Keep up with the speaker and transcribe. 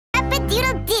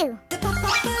Doodle-doo.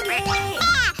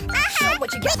 Show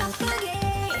what you got.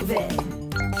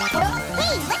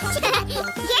 Hey, let's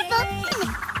careful.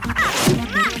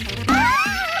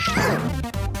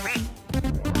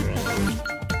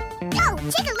 Oh,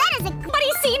 Chickoletta's a...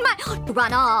 Somebody's seen my...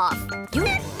 Run off. You...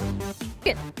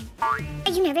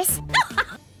 Are you nervous?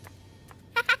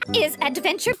 Is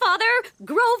Adventure Father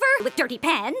Grover with dirty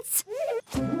pants?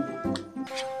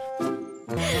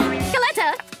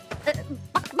 Skeletta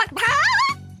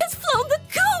has flown the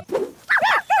coop.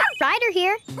 Ryder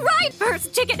here. Right,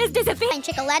 first chicken is disappearing. And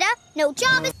Chickoletta, no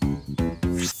job is...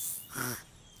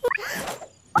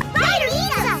 Ryder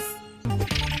eats us!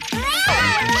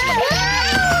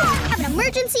 Have an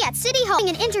emergency at City Hall.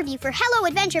 An interview for Hello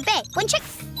Adventure Bay. When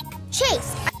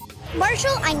Chase.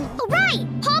 Marshall, I'm... Oh, right!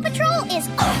 Paw Patrol is...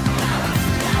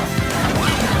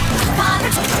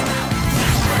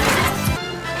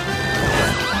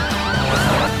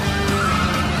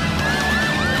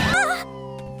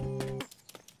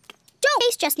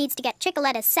 Chase just needs to get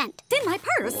Chickoletta's scent. It's in my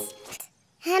purse.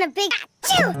 And a big...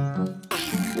 Achoo!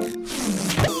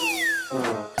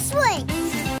 Swing!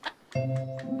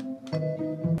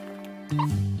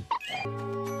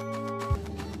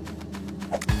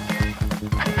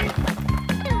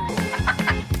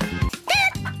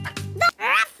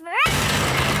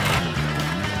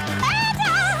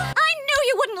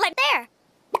 There.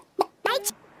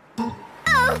 Oh,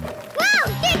 wow,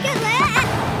 Chickoletta!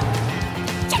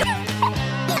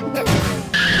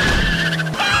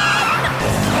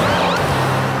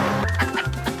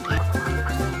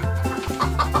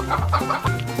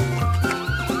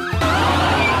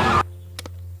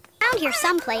 Around here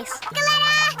someplace.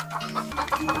 Chickoletta!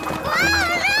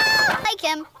 Like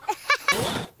him.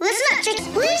 Listen up, chicks.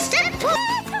 Please step forward.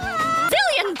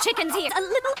 Zillion chickens here. A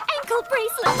little ankle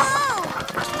bracelet. Oh!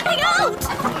 Hang out!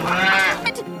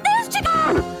 There's chicken!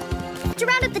 To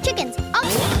round up the chickens.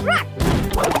 Oh, rock!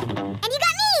 And you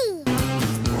got me!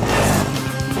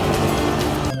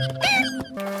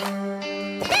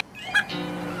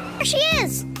 There she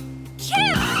is!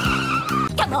 Kim!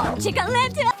 Come on,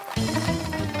 Chickoletta!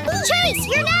 Chase,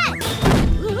 you're next!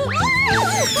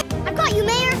 I've got you,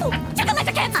 Mayor!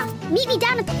 Chickoletta Kim! Meet me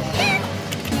down at the...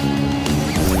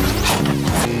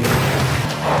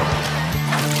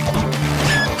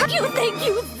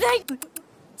 You think.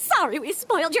 Sorry we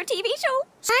spoiled your TV show.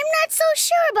 I'm not so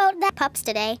sure about that. Pups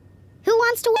today. Who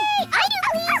wants to... Hey, I do,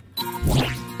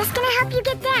 please! What's gonna help you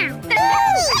get down?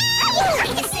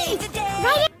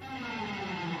 Right in...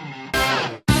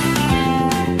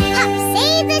 Pups,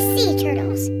 save the sea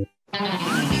turtles.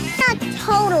 Not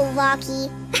total Rocky.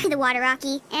 The water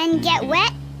Rocky. And get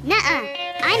wet? Nuh-uh.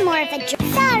 I'm more of a...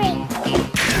 Sorry.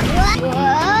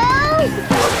 Whoa!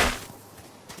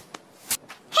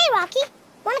 Hey, Rocky.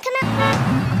 Wanna come out?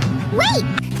 Wait!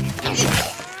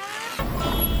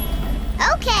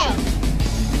 Okay.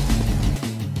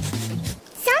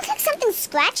 Sounds like something's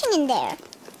splashing in there.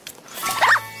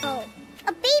 Oh, a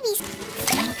baby.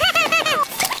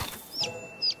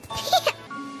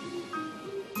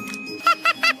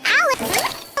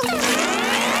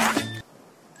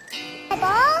 A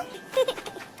ball?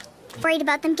 Worried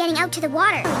about them getting out to the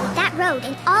water. That road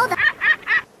and all the...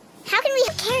 How can we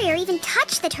carry or even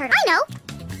touch the turtle? I know.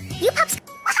 You pups...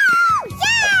 Woohoo!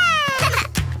 Yeah!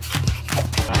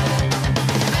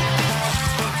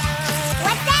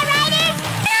 What's that, Ryder?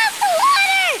 Get off the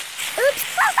water! Oops.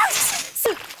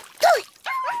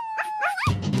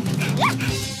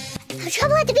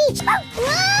 Trouble at the beach.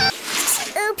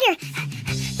 Oop, here.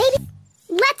 Baby.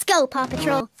 Let's go, Paw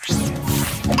Patrol.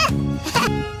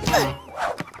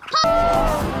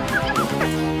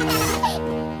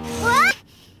 What?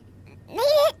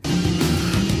 Made it?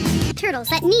 Turtles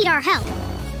that need our help.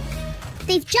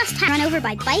 They've just had run over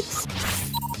by bikes.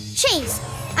 Chase,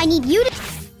 I need you to...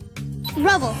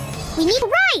 Rubble, we need...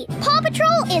 Right! Paw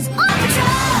Patrol is on patrol!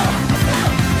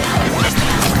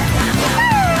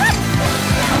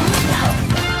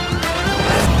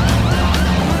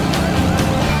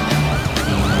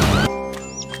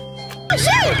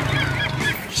 Shoo!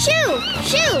 Shoo!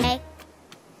 Shoo! Okay.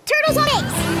 Turtles on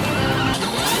base!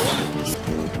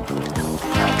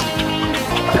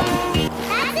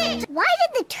 Why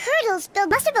did the turtles build...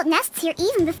 Must have built nests here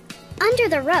even before... Under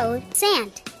the road,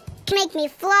 sand. Make me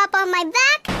flop on my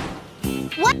back?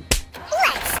 What?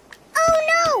 Let's... Oh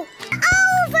no!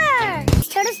 Over! These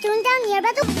turtles doing down here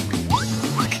by the...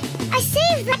 I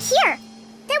saved them here!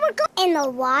 They were going... In the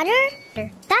water?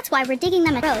 That's why we're digging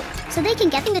them a road. So they can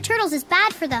get... The turtles is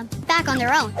bad for them. Back on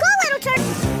their own. Go, little turtle!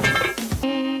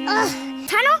 Ugh.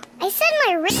 Tunnel? I said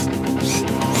my wrist...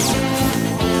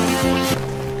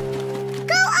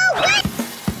 Go away!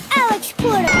 I'll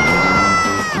explode it.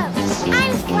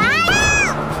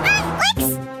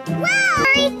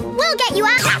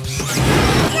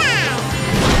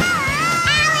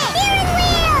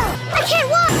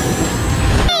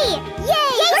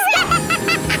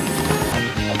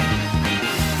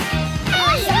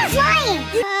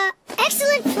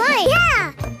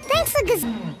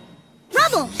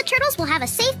 turtles will have a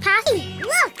safe path.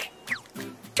 Look!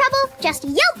 Trouble, just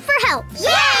yelp for help.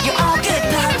 Yeah! You're all good,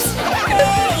 pups.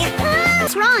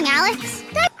 What's wrong, Alex?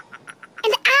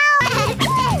 And ow! Hey,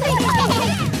 Rocky!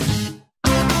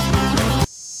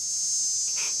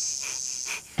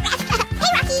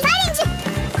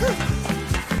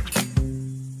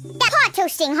 Pot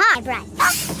toasting hard, right?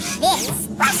 This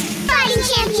fighting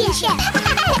championship!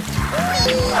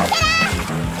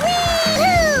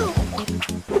 Woo!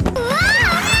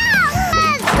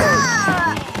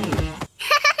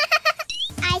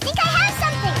 I think I have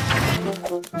something.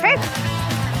 Perfect.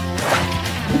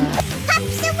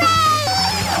 Pups away!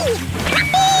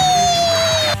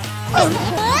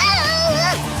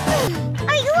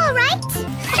 Are you all right?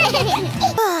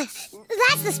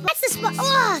 That's the spot.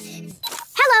 Oh.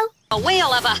 Hello. A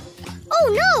whale of a... Oh,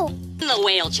 no. The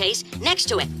whale chase next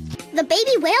to it. The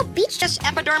baby whale beached Just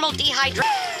epidermal dehydrator.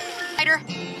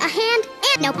 a hand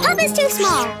and no pub is too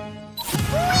small.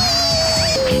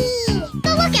 Whee!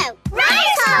 The lookout.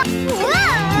 Rise up!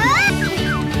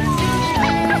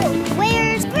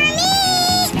 Where's Grimmy?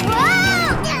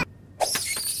 Whoa!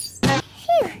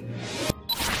 Phew.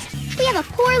 We have a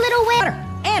poor little whale.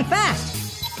 And fast.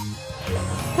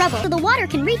 Rubble, so the water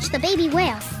can reach the baby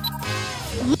whale.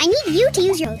 I need you to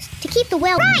use yours to keep the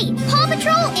whale right. Paw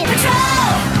Patrol is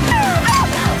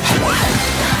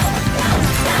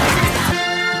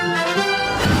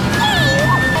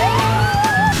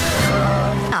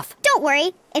Enough. Don't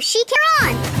worry, if she can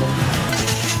on.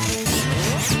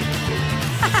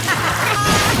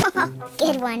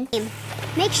 Good one.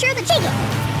 Make sure the chicken.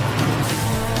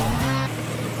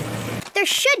 There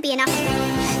should be enough.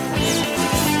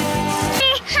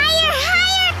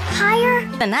 Higher.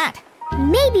 Than that.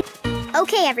 Maybe.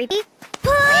 Okay, everybody.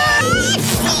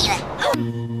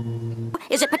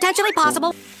 Is it potentially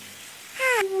possible?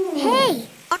 Hey.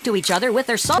 Talk to each other with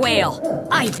their whale.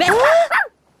 I bet.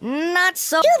 Not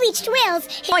so. Two-beached whales.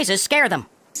 Noises scare them.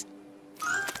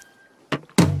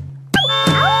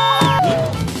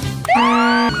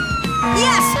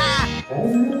 Yes!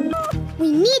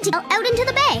 We need to go out into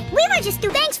the bay. We were just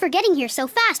doing. Thanks for getting here so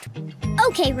fast.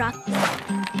 Okay, Rock.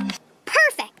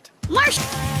 Perfect. Marsh.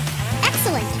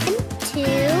 Excellent. 1, 2.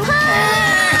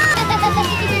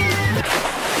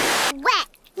 Wet.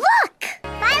 Look.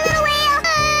 Bye, little whale.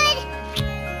 Good.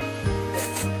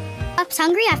 Pups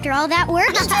hungry after all that work?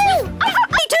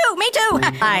 Me too!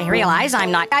 I realize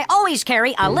I'm not. I always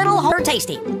carry a little Horror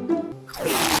Tasty.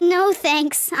 No,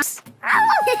 thanks. I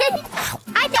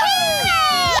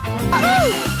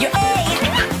You're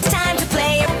it's time to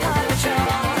play.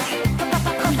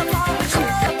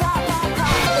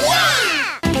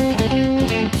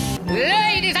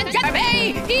 Ladies and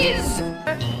gentlemen, is...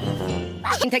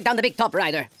 I can take down the big top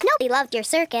rider. Nobody loved your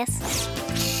circus.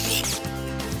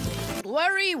 Don't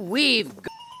worry, we've...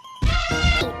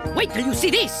 Wait till you see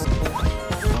this!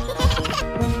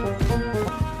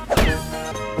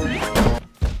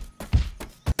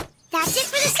 That's it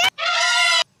for the circus.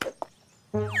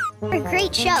 A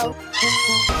great show.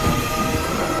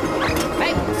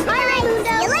 Thanks. All right,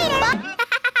 see you later.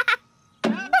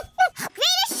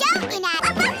 Greatest show in that.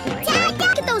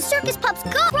 Look at those circus pups go.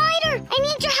 Ryder, I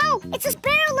need your help. It's a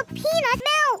barrel of peanut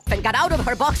milk. And got out of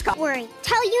her boxcar. Don't worry.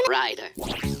 Tell you Rider.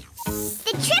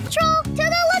 the trip troll to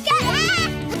the lookout.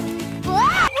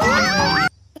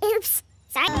 Oops.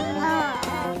 Sorry.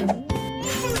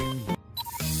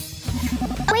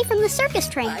 Away from the circus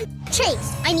train.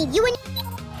 Chase, I need you and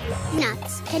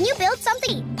Nuts. Can you build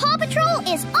something? Paw Patrol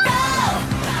is on.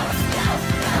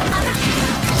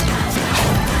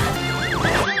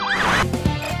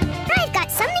 I've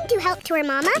got something to help to her,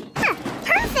 Mama.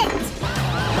 Perfect.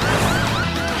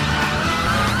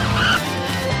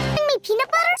 Bring me peanut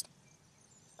butter?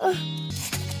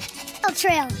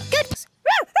 Trail. Good.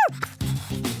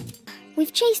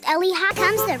 We've chased Ellie. Here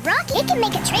comes the Rocky. It can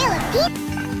make a trail of peanut.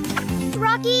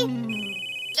 Rocky.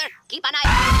 Sir, keep an eye.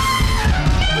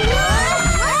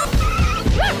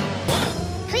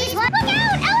 Please look out!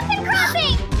 Elephant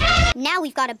crossing! Now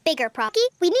we've got a bigger problem.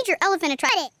 We need your elephant to try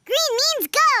it. Green means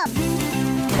go!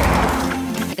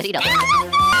 Take a seat up. No!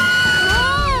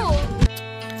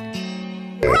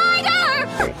 Ryder!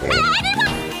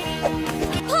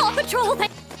 Paw Patrol!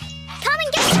 Come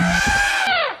and get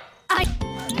I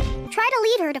try to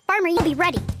lead her to Farmer. You'll be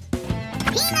ready.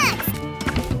 Peanuts!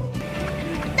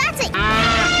 That's it!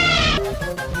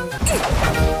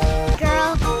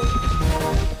 Girl.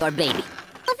 Or baby.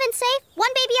 Elephant safe?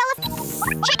 One baby elephant.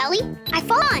 Ellie, I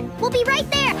fall on. We'll be right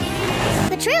there.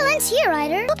 The trail ends here,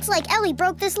 Ryder. Looks like Ellie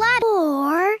broke this ladder.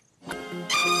 Or...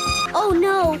 Oh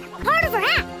no, part of her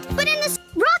hat. But in this...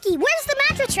 Rocky, where's the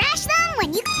mattress? Trash them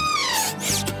when you...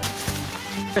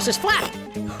 versus Flap.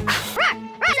 Ladies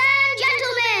and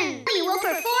gentlemen, we will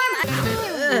perform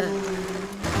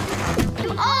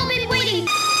You've all been waiting.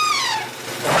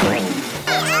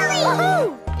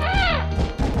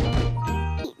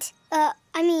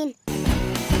 I mean...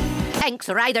 Thanks,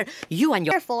 Ryder. You and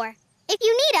your... Therefore, if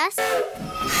you need us...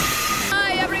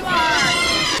 Hi, everyone!